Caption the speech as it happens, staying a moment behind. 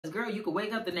Girl, you could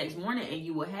wake up the next morning and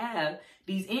you will have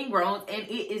these ingrowns, and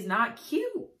it is not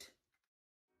cute.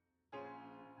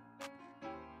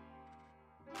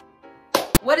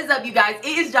 What is up, you guys?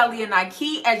 It is Jalia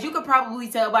Naki. As you could probably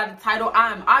tell by the title,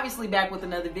 I am obviously back with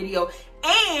another video,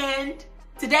 and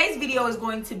today's video is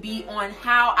going to be on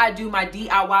how I do my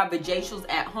DIY vajacials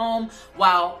at home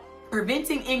while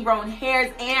preventing ingrown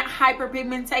hairs and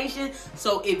hyperpigmentation.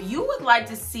 So if you would like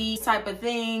to see this type of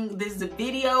thing, this is a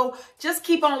video, just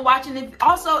keep on watching it.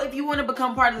 Also, if you want to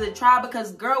become part of the tribe,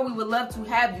 because girl, we would love to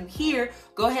have you here,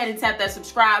 go ahead and tap that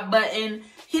subscribe button,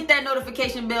 hit that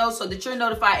notification bell so that you're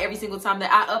notified every single time that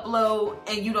I upload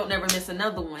and you don't never miss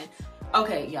another one.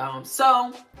 Okay, y'all,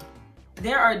 so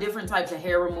there are different types of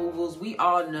hair removals. We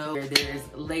all know there's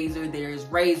laser, there's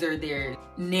razor, there's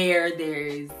nair,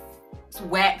 there's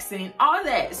waxing, all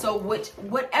that. So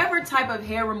whatever type of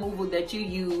hair removal that you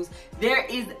use, there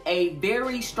is a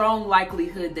very strong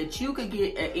likelihood that you could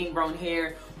get an ingrown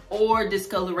hair or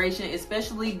discoloration,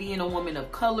 especially being a woman of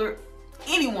color.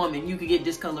 Any woman, you could get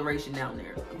discoloration down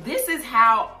there. This is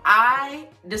how I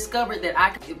discovered that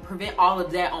I could prevent all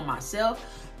of that on myself.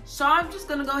 So I'm just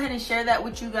gonna go ahead and share that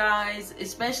with you guys,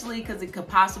 especially because it could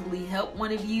possibly help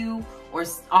one of you or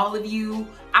all of you,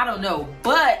 I don't know.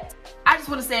 But I just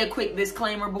want to say a quick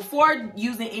disclaimer before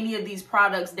using any of these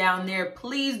products down there.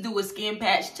 Please do a skin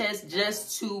patch test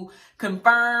just to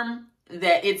confirm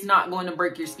that it's not going to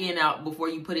break your skin out before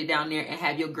you put it down there and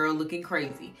have your girl looking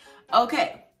crazy.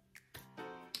 Okay,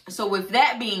 so with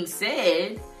that being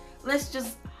said, let's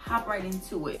just hop right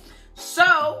into it.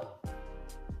 So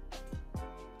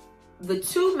the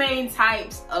two main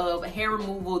types of hair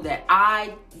removal that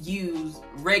I use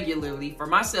regularly for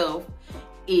myself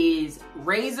is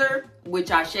razor,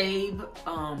 which I shave,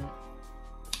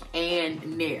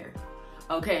 and nair.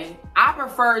 Okay, I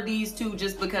prefer these two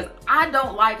just because I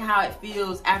don't like how it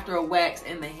feels after a wax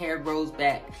and the hair grows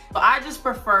back. So I just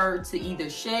prefer to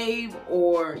either shave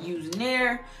or use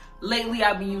nair. Lately,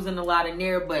 I've been using a lot of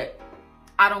nair, but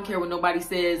I don't care what nobody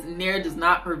says. Nair does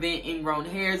not prevent ingrown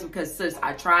hairs because, sis,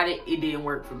 I tried it. It didn't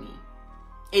work for me.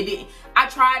 It didn't. I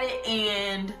tried it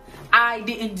and I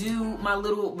didn't do my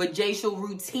little vajacial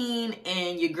routine,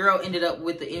 and your girl ended up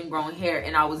with the ingrown hair,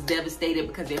 and I was devastated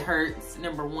because it hurts,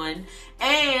 number one.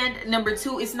 And number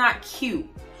two, it's not cute.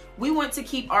 We want to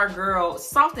keep our girl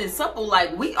soft and supple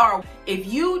like we are. If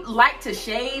you like to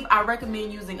shave, I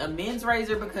recommend using a men's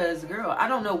razor because, girl, I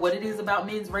don't know what it is about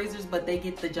men's razors, but they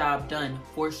get the job done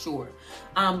for sure.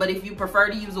 But if you prefer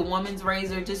to use a woman's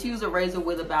razor, just use a razor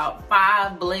with about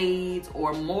 5 blades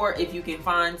or more if you can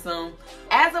find some.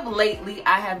 As of lately,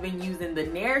 I have been using the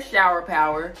Nair Shower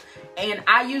Power, and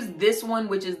I use this one,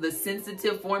 which is the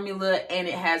sensitive formula, and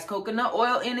it has coconut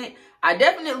oil in it. I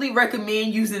definitely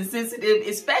recommend using sensitive,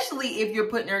 especially if you're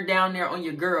putting her down there on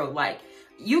your girl. Like,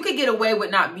 you could get away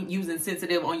with not using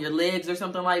sensitive on your legs or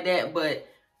something like that, but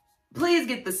please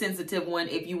get the sensitive one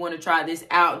if you want to try this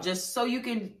out, just so you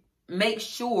can make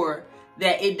sure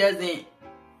that it doesn't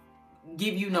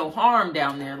give you no harm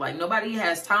down there. Like, nobody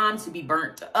has time to be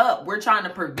burnt up. We're trying to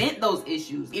prevent those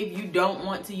issues. If you don't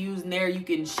want to use Nair, you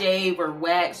can shave or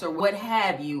wax or what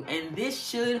have you, and this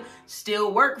should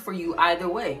still work for you either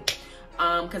way.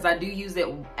 Because I do use it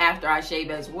after I shave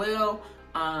as well.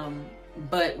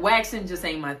 But waxing just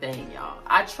ain't my thing, y'all.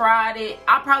 I tried it.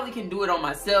 I probably can do it on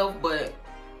myself, but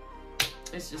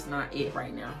it's just not it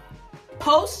right now.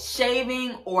 Post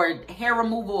shaving or hair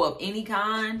removal of any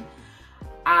kind,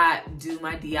 I do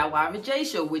my DIY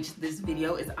vajacial, which this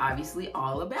video is obviously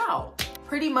all about.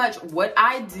 Pretty much what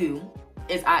I do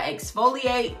is I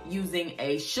exfoliate using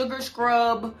a sugar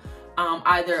scrub,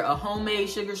 either a homemade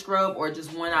sugar scrub or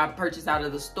just one I purchased out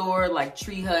of the store, like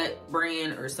Tree Hut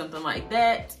brand or something like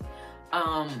that.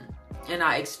 And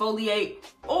I exfoliate,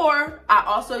 or I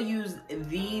also use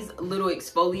these little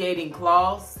exfoliating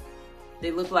cloths.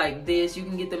 They look like this. You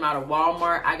can get them out of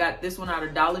Walmart. I got this one out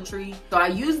of Dollar Tree. So I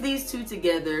use these two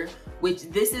together, which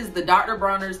this is the Dr.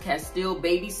 Bronner's Castile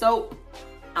Baby Soap.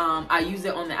 I use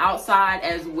it on the outside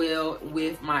as well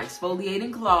with my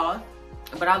exfoliating cloth.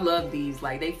 But I love these.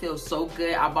 Like, they feel so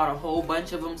good. I bought a whole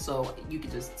bunch of them, so you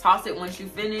can just toss it once you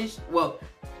finish. Well,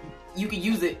 you can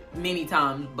use it many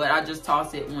times, but I just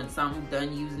toss it once I'm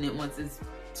done using it. Once it's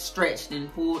stretched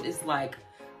and pulled, it's like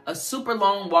a super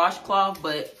long washcloth,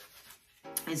 but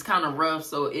it's kind of rough,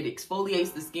 so it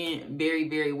exfoliates the skin very,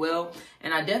 very well.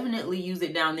 And I definitely use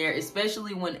it down there,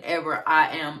 especially whenever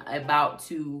I am about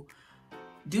to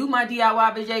do my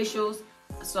DIY vajacials.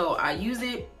 So I use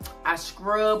it, I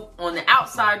scrub on the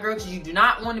outside, girl, because you do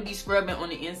not want to be scrubbing on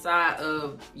the inside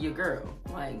of your girl.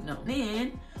 Like, no.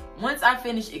 Then Once I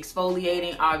finish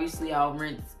exfoliating, obviously I'll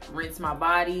rinse my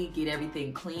body, get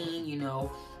everything clean, you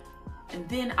know, and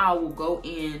then I will go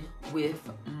in with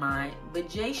my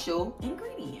VAJACIal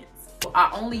ingredients.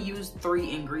 I only use 3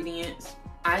 ingredients.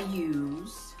 I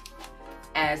use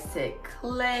Aztec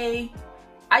clay.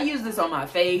 I use this on my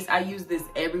face. I use this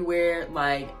everywhere.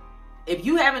 Like, if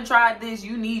you haven't tried this,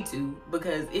 you need to,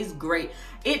 because it's great.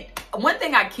 One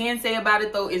thing I can say about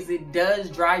it though is it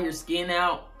does dry your skin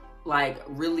out like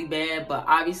really bad, but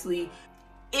obviously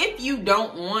if you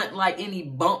don't want like any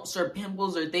bumps or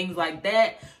pimples or things like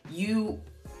that, you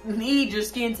need your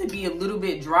skin to be a little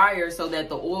bit drier so that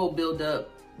the oil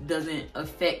buildup doesn't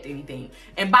affect anything.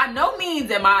 And by no means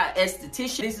am I an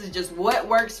esthetician. This is just what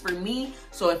works for me.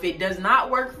 So if it does not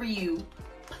work for you,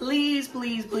 please,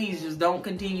 please, please just don't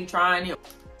continue trying it.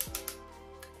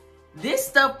 This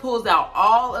stuff pulls out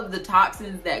all of the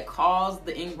toxins that cause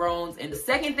the ingrowns. And the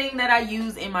second thing that I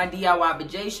use in my DIY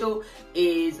VAJACIal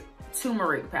is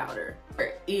turmeric powder.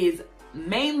 It is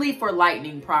mainly for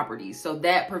lightening properties. So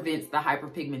that prevents the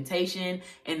hyperpigmentation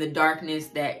and the darkness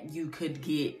that you could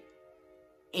get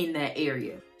in that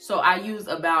area. So I use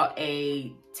about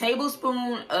a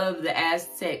tablespoon of the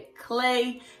Aztec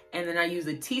clay, and then I use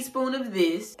a teaspoon of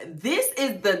this. This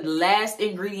is the last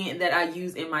ingredient that I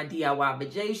use in my DIY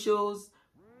VAJACIals.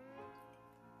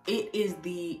 It is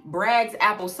the Bragg's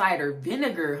apple cider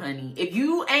vinegar, honey. If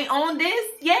you ain't on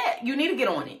this yet, you need to get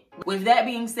on it. With that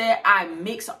being said, I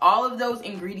mix all of those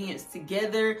ingredients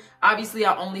together. Obviously,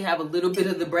 I only have a little bit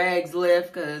of the Bragg's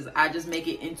left because I just make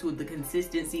it into the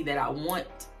consistency that I want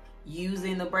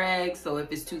using the Bragg's. So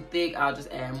if it's too thick, I'll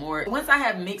just add more. Once I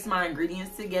have mixed my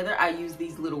ingredients together, I use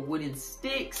these little wooden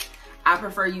sticks. I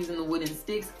prefer using the wooden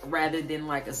sticks rather than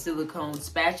like a silicone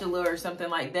spatula or something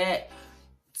like that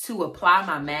to apply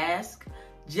my mask,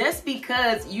 just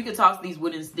because you can toss these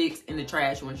wooden sticks in the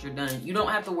trash once you're done. You don't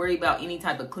have to worry about any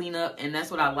type of cleanup, and that's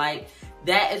what I like.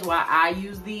 That is why I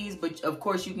use these, but of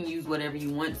course you can use whatever you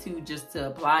want to just to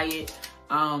apply it.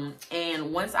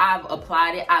 And once I've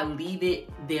applied it, I leave it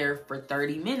there for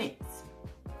 30 minutes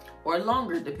or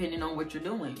longer, depending on what you're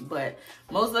doing. But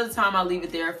most of the time I leave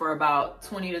it there for about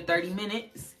 20 to 30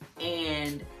 minutes.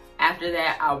 And after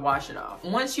that, I wash it off.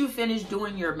 Once you finish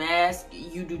doing your mask,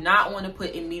 you do not want to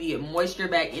put immediate moisture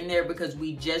back in there because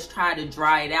we just try to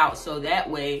dry it out so that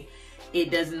way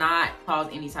it does not cause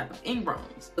any type of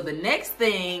ingrowns. So the next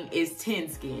thing is tin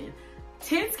skin.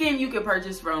 Tin skin you can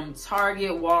purchase from Target,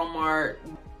 Walmart,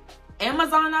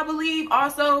 Amazon, I believe.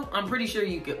 Also, I'm pretty sure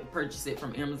you could purchase it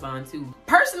from Amazon too.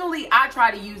 Personally, I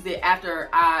try to use it after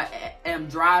I am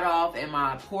dried off and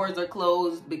my pores are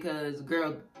closed because,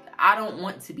 girl, I don't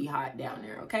want to be hot down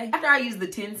there, okay? After I use the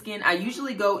tin skin, I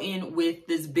usually go in with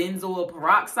this benzoyl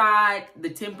peroxide, the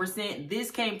 10%.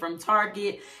 This came from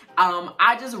Target.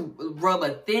 I just rub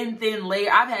a thin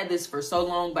layer. I've had this for so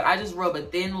long, but I just rub a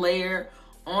thin layer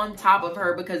on top of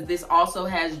her because this also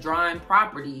has drying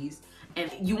properties.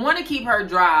 And you want to keep her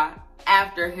dry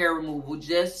after hair removal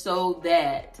just so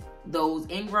that those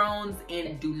ingrowns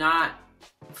do not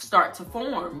start to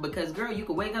form, because girl, you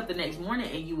could wake up the next morning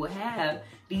and you will have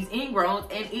these ingrowns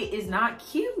and it is not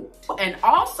cute. And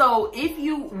also, if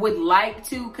you would like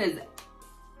to, because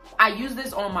I use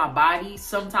this on my body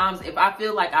sometimes, if I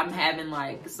feel like I'm having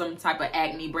like some type of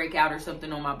acne breakout or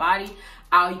something on my body,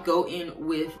 I'll go in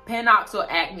with Panoxyl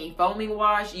Acne Foaming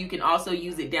Wash. You can also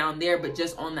use it down there, but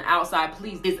just on the outside,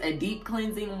 please. It's a deep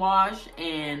cleansing wash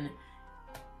and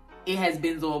it has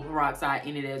benzoyl peroxide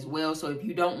in it as well. So if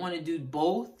you don't want to do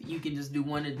both, you can just do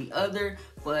one or the other.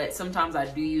 But sometimes I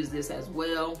do use this as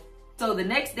well. So the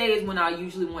next day is when I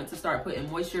usually want to start putting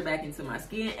moisture back into my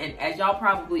skin. And as y'all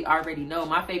probably already know,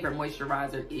 my favorite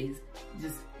moisturizer is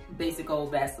just basic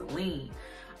old Vaseline.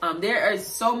 There are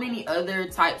so many other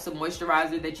types of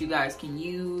moisturizer that you guys can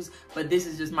use, but this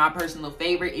is just my personal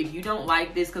favorite. If you don't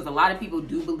like this, because a lot of people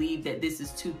do believe that this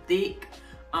is too thick,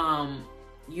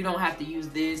 you don't have to use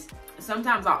this.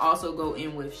 Sometimes I also go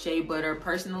in with shea butter.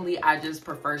 Personally, I just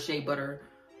prefer shea butter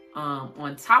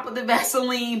on top of the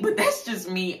Vaseline, but that's just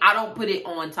me. I don't put it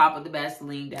on top of the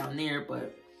Vaseline down there,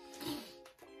 but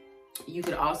you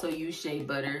could also use shea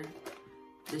butter.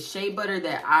 The shea butter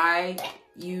that I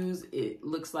use, it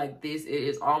looks like this. It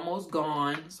is almost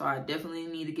gone, so I definitely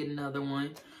need to get another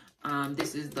one.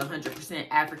 This is the 100%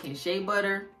 African shea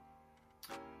butter,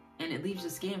 and it leaves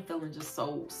your skin feeling just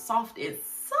so soft and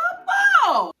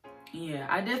supple. Yeah,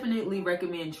 I definitely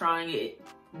recommend trying it,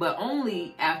 but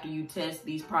only after you test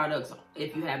these products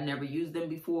if you have never used them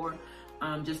before.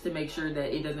 just to make sure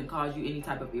that it doesn't cause you any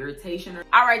type of irritation.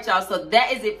 All right, y'all, so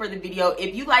that is it for the video.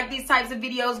 If you like these types of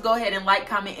videos, go ahead and like,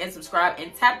 comment, and subscribe,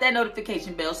 and tap that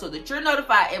notification bell so that you're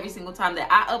notified every single time that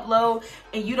I upload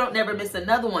and you don't never miss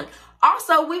another one.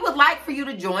 Also, we would like for you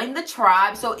to join the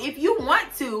tribe. So if you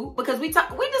want to, because we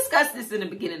discussed this in the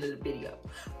beginning of the video,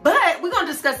 but we're going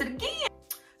to discuss it again.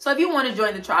 So if you want to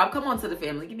join the tribe, come on to the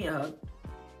family. Give me a hug.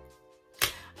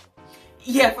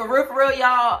 Yeah, for real,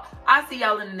 y'all. I'll see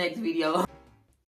y'all in the next video.